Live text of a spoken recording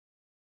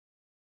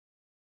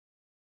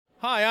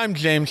Hi, I'm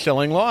James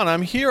Shillinglaw, and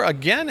I'm here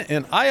again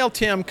in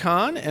ILTM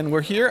Con, and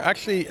we're here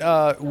actually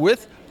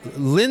with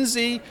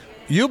Lindsay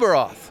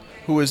Uberoth,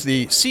 who is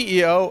the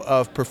CEO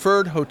of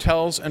Preferred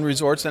Hotels and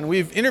Resorts. And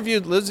we've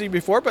interviewed Lindsay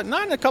before, but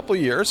not in a couple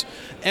of years,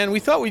 and we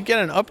thought we'd get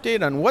an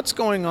update on what's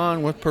going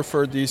on with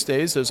Preferred these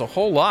days. There's a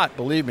whole lot,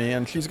 believe me,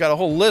 and she's got a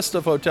whole list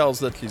of hotels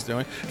that she's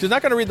doing. She's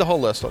not going to read the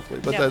whole list, hopefully,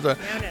 but,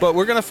 but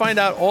we're going to find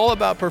out all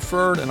about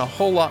Preferred and a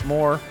whole lot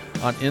more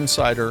on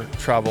Insider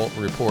Travel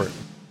Report.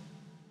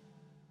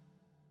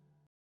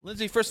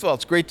 Lindsay, first of all,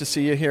 it's great to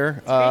see you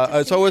here.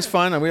 It's always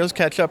fun, and we always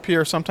catch up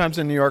here, sometimes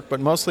in New York,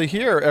 but mostly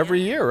here every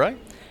year, right?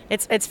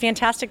 It's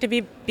fantastic to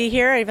be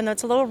here, even though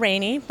it's a little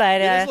rainy. But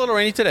it is a little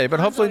rainy today,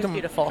 but hopefully the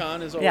beautiful.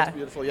 Con is always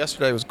beautiful.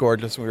 Yesterday was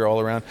gorgeous, and we were all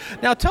around.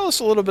 Now, tell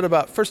us a little bit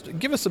about, first,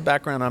 give us a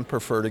background on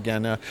Preferred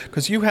again,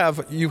 because you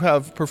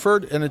have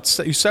Preferred, and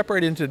you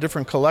separate into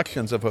different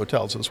collections of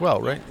hotels as well,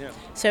 right? Yeah.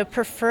 So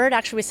Preferred,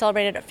 actually, we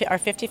celebrated our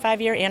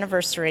 55-year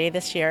anniversary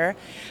this year.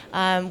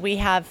 We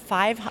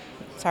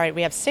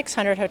have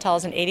 600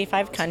 hotels in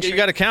 85 countries. You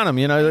got to count them,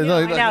 you know.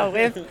 I know.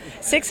 We have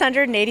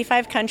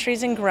 685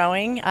 countries and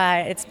growing.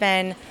 It's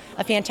been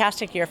a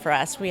fantastic year for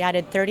us. We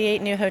added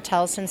 38 new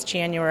hotels since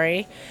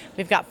January.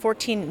 We've got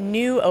 14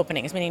 new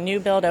openings, meaning new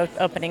build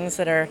openings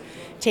that are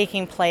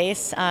taking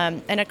place.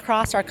 And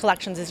across our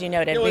collections, as you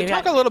noted. Yeah,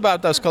 talk a little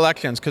about those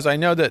collections, because I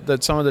know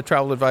that some of the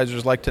travel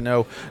advisors like to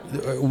know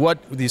what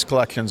these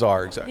collections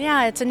are exactly.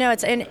 Yeah,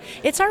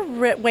 it's our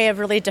way of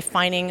really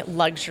defining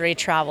luxury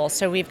travel.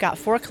 So we've got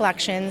 4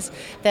 collections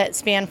that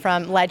span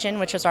from Legend,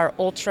 which is our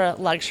ultra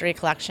luxury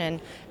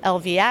collection,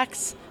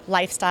 LVX,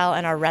 Lifestyle,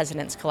 and our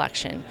Residence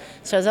collection.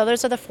 So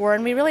those are the 4,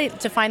 and we really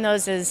define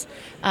those as,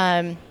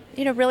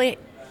 really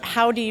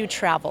how do you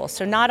travel?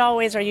 So not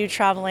always are you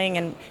traveling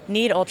and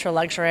need ultra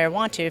luxury or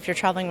want to. If you're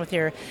traveling with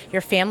your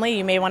family,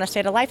 you may want to stay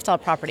at a Lifestyle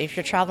property. If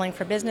you're traveling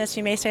for business,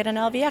 you may stay at an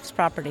LVX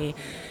property.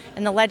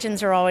 And the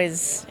Legends are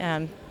always...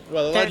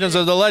 Well, the legends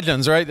are the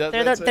legends, right?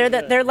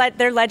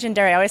 They're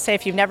legendary. I always say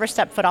if you've never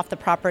stepped foot off the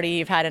property,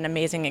 you've had an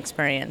amazing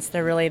experience.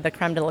 They're really the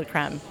creme de la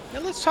creme. Now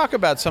let's talk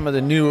about some of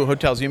the new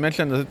hotels. You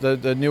mentioned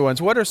the new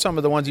ones. What are some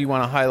of the ones you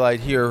want to highlight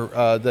here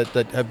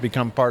that have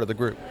become part of the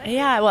group?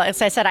 Yeah, well,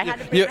 as I said, I had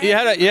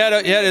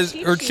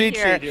her cheat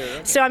sheet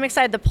here. So I'm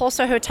excited. The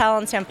Pulso Hotel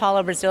in Sao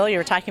Paulo, Brazil. You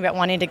were talking about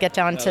wanting to get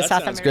down to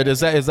South America. That's good.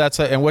 Is that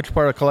and which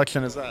part of the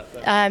collection is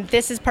that?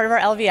 This is part of our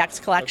LVX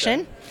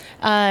collection.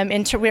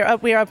 Okay.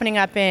 We are opening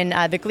up in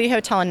the Glee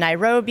Hotel in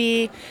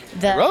Nairobi.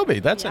 Nairobi,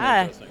 that's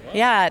interesting.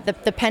 Yeah, the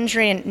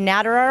Pendry in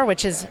Natterer,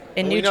 which is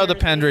in New Jersey. We know the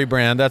Pendry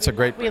brand. That's a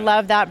great brand. We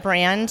love that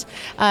brand.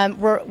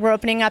 We're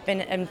opening up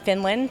in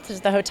Finland. This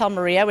is the Hotel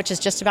Maria, which is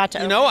just about to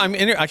open. I'm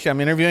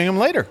interviewing him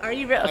later. Are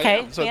you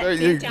okay? So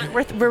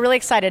we're really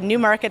excited. New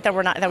market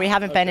that we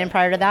haven't been in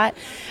prior to that.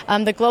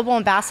 The Global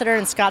Ambassador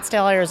in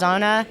Scottsdale,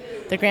 Arizona.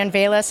 The Grand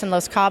Velas in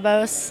Los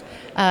Cabos.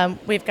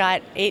 We've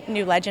got 8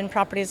 new Legend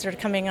properties that are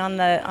coming on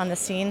the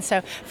scene.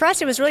 So for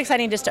us, it was really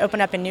exciting just to open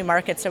up in new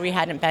markets that we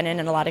hadn't been in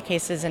a lot of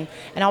cases, and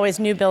always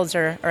new builds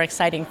are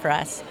exciting for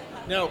us.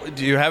 Now,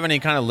 do you have any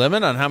kind of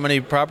limit on how many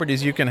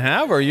properties you can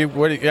have, or do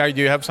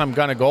you have some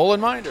kind of goal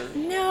in mind? Or?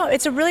 No,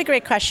 it's a really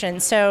great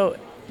question. So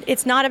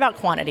it's not about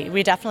quantity.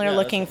 We definitely are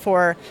looking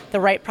for the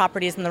right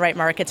properties in the right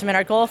markets. I mean,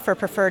 our goal for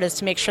Preferred is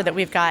to make sure that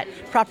we've got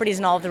properties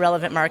in all of the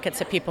relevant markets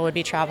that people would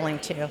be traveling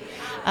to.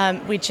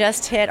 We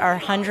just hit our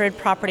 100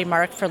 property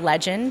mark for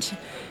Legend.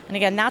 And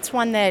again, that's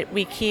one that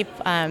we keep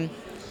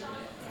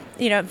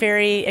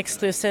very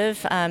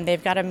exclusive.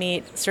 They've got to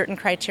meet certain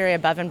criteria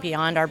above and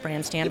beyond our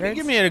brand standards.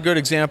 Give me a good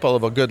example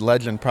of a good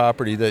Legend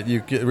property that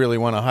you really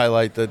want to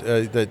highlight,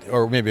 that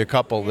or maybe a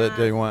couple that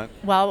they want.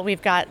 Well,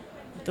 we've got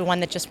the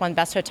one that just won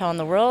Best Hotel in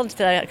the World,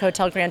 the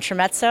Hotel Grand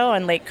Tramezzo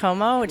on Lake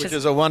Como, which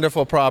is a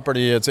wonderful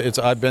property. It's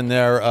I've been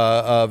there.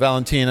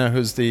 Valentina,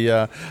 who's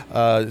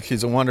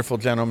she's a wonderful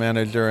general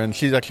manager, and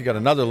she's actually got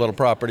another little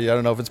property. I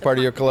don't know if it's part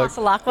of your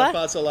collection.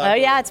 Oh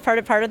yeah, it's part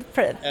of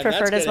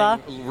Preferred as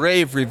well.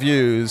 Rave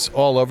reviews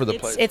all over the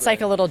place. It's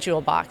like a little jewel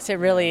box. It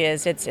really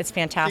is. It's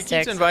fantastic. She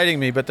keeps inviting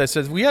me, but they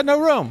said we had no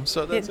room,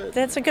 so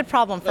that's a good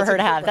problem for her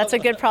to have. That's a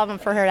good problem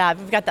for her to have.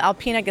 We've got the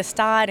Alpina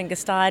Gstaad in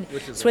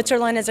Gstaad.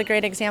 Switzerland is a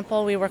great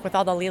example. We work with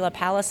all the Leela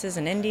Palaces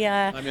in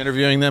India. I'm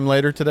interviewing them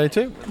later today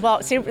too.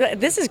 Well, see,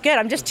 this is good.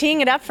 I'm just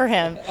teeing it up for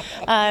him.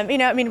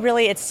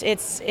 Really,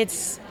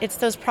 it's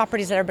those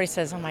properties that everybody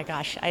says, oh my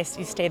gosh,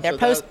 you stayed there.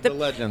 So the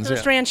Legends,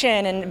 Post Ranch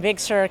Inn in Big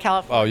Sur,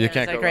 California. Oh, you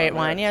can't is go a great wrong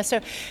one. Yeah, so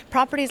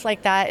properties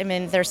like that. I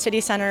mean, they're city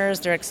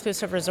centers, they're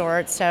exclusive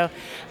resorts. So,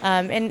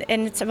 and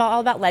it's all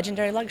about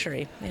legendary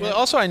luxury. Well,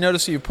 also I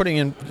notice you putting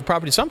in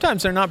properties.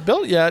 Sometimes they're not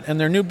built yet, and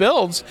they're new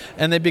builds,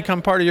 and they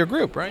become part of your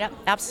group, right? Yeah,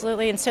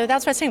 absolutely. And so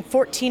that's why I'm saying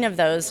 14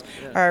 of those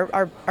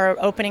are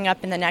opening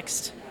up in the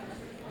next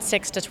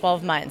 6 to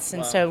 12 months,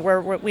 and so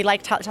we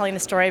like telling the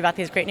story about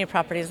these great new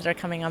properties that are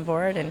coming on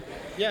board. And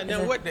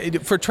now,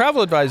 for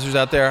travel advisors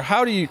out there,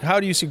 how do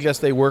you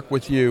suggest they work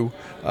with you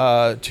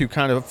to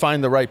kind of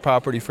find the right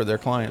property for their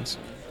clients?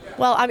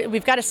 Well,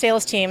 we've got a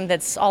sales team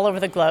that's all over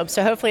the globe,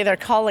 so hopefully they're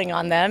calling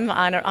on them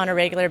on a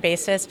regular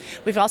basis.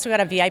 We've also got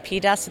a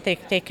VIP desk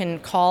that they can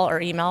call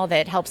or email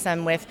that helps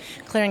them with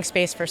clearing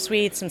space for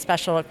suites and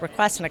special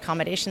requests and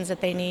accommodations that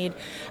they need.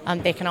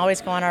 They can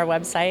always go on our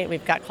website.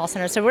 We've got call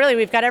centers. So really,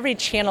 we've got every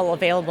channel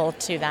available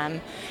to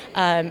them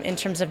in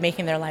terms of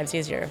making their lives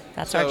easier.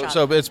 That's our job.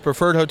 So it's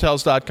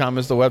preferredhotels.com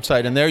is the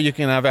website, and there you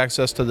can have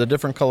access to the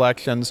different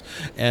collections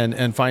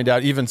and find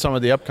out even some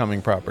of the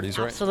upcoming properties,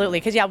 right? Absolutely,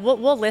 because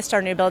we'll list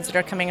our new builds that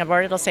are coming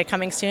aboard. It'll say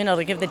coming soon.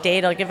 It'll give the date.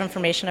 It'll give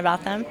information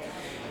about them.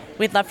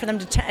 We'd love for them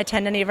to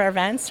attend any of our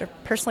events or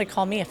personally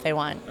call me if they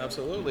want.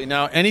 Absolutely.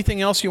 Now, anything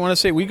else you want to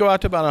say? We go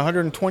out to about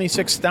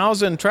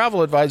 126,000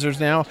 travel advisors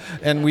now,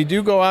 and we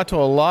do go out to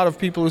a lot of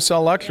people who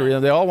sell luxury,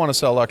 and they all want to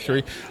sell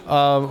luxury.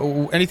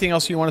 Anything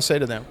else you want to say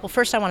to them? Well,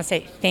 first I want to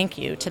say thank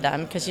you to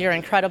them because you're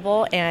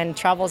incredible, and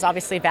travel is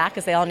obviously back,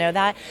 as they all know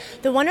that.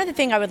 The one other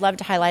thing I would love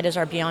to highlight is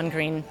our Beyond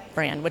Green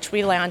brand, which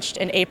we launched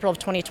in April of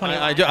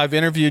 2021. I've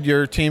interviewed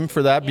your team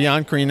for that,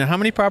 Beyond Green. And how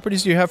many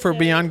properties do you have for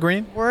Beyond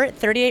Green? We're at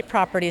 38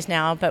 properties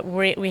now, but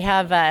we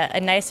have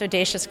a nice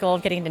audacious goal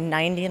of getting to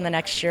 90 in the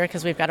next year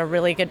because we've got a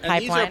really good pipeline.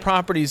 And these are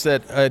properties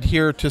that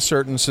adhere to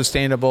certain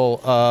sustainable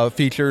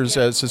features,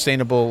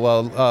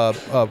 sustainable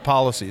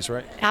policies,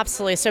 right?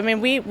 Absolutely. So, I mean,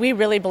 we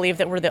really believe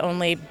that we're the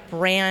only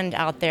brand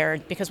out there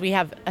because we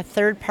have a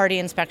third-party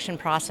inspection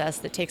process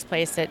that takes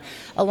place that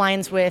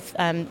aligns with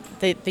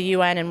the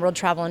UN and World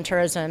Travel and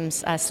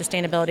Tourism's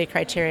sustainability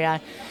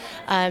criteria.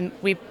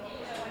 We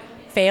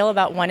fail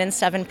about 1 in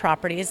 7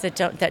 properties that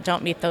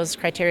don't meet those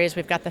criteria.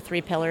 We've got the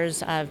 3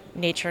 pillars of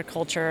nature,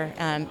 culture,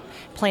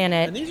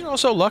 planet. And these are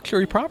also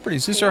luxury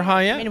properties. These are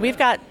high end. I mean, we've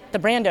got the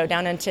Brando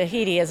down in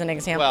Tahiti as an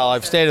example. Well,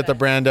 I've stayed at the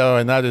Brando,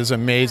 and that is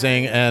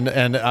amazing.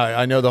 And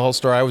I know the whole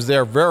story. I was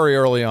there very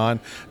early on.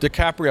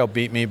 DiCaprio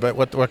beat me, but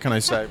what can I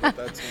say?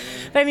 But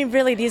I mean,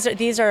 really,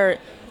 these are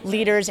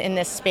leaders in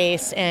this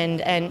space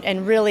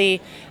and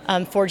really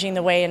forging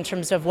the way in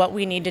terms of what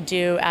we need to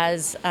do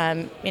as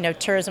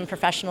tourism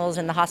professionals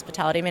in the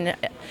hospitality. I mean,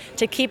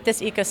 to keep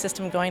this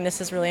ecosystem going,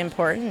 this is really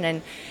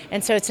important,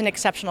 and so it's an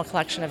exceptional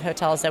collection of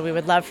hotels that we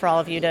would love for all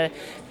of you to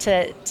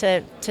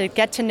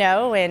get to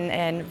know,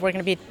 and we're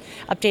going to be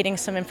updating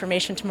some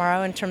information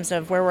tomorrow in terms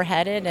of where we're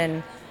headed.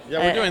 And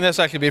yeah, we're doing this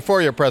actually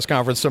before your press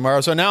conference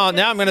tomorrow. So now I'm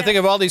going to think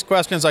of all these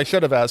questions I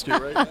should have asked you,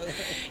 right?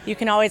 You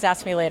can always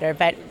ask me later.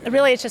 But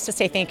really, it's just to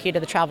say thank you to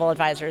the travel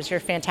advisors. You're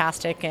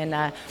fantastic,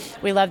 and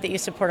we love that you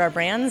support our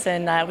brands.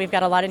 And we've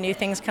got a lot of new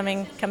things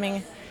coming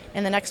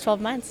in the next 12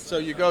 months. So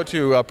you go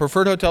to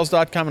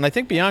preferredhotels.com, and I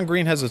think Beyond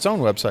Green has its own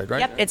website,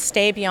 right? Yep, it's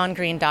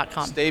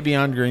staybeyondgreen.com.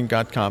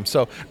 Staybeyondgreen.com.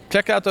 So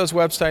check out those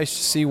websites,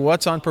 see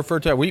what's on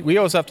Preferred Hotel. We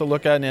always have to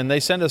look at it, and they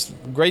send us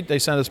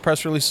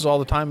press releases all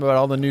the time about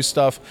all the new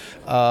stuff,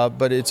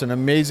 but it's an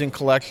amazing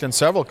collection,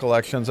 several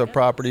collections of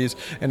properties,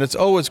 and it's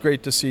always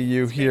great to see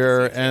you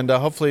here, and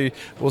hopefully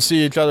we'll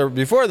see each other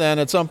before then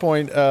at some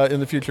point in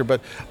the future.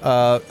 But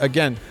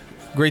again,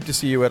 great to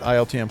see you at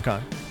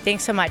ILTMCon.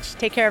 Thanks so much.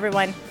 Take care,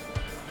 everyone.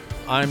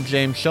 I'm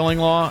James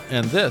Shillinglaw,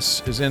 and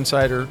this is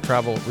Insider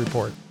Travel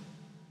Report.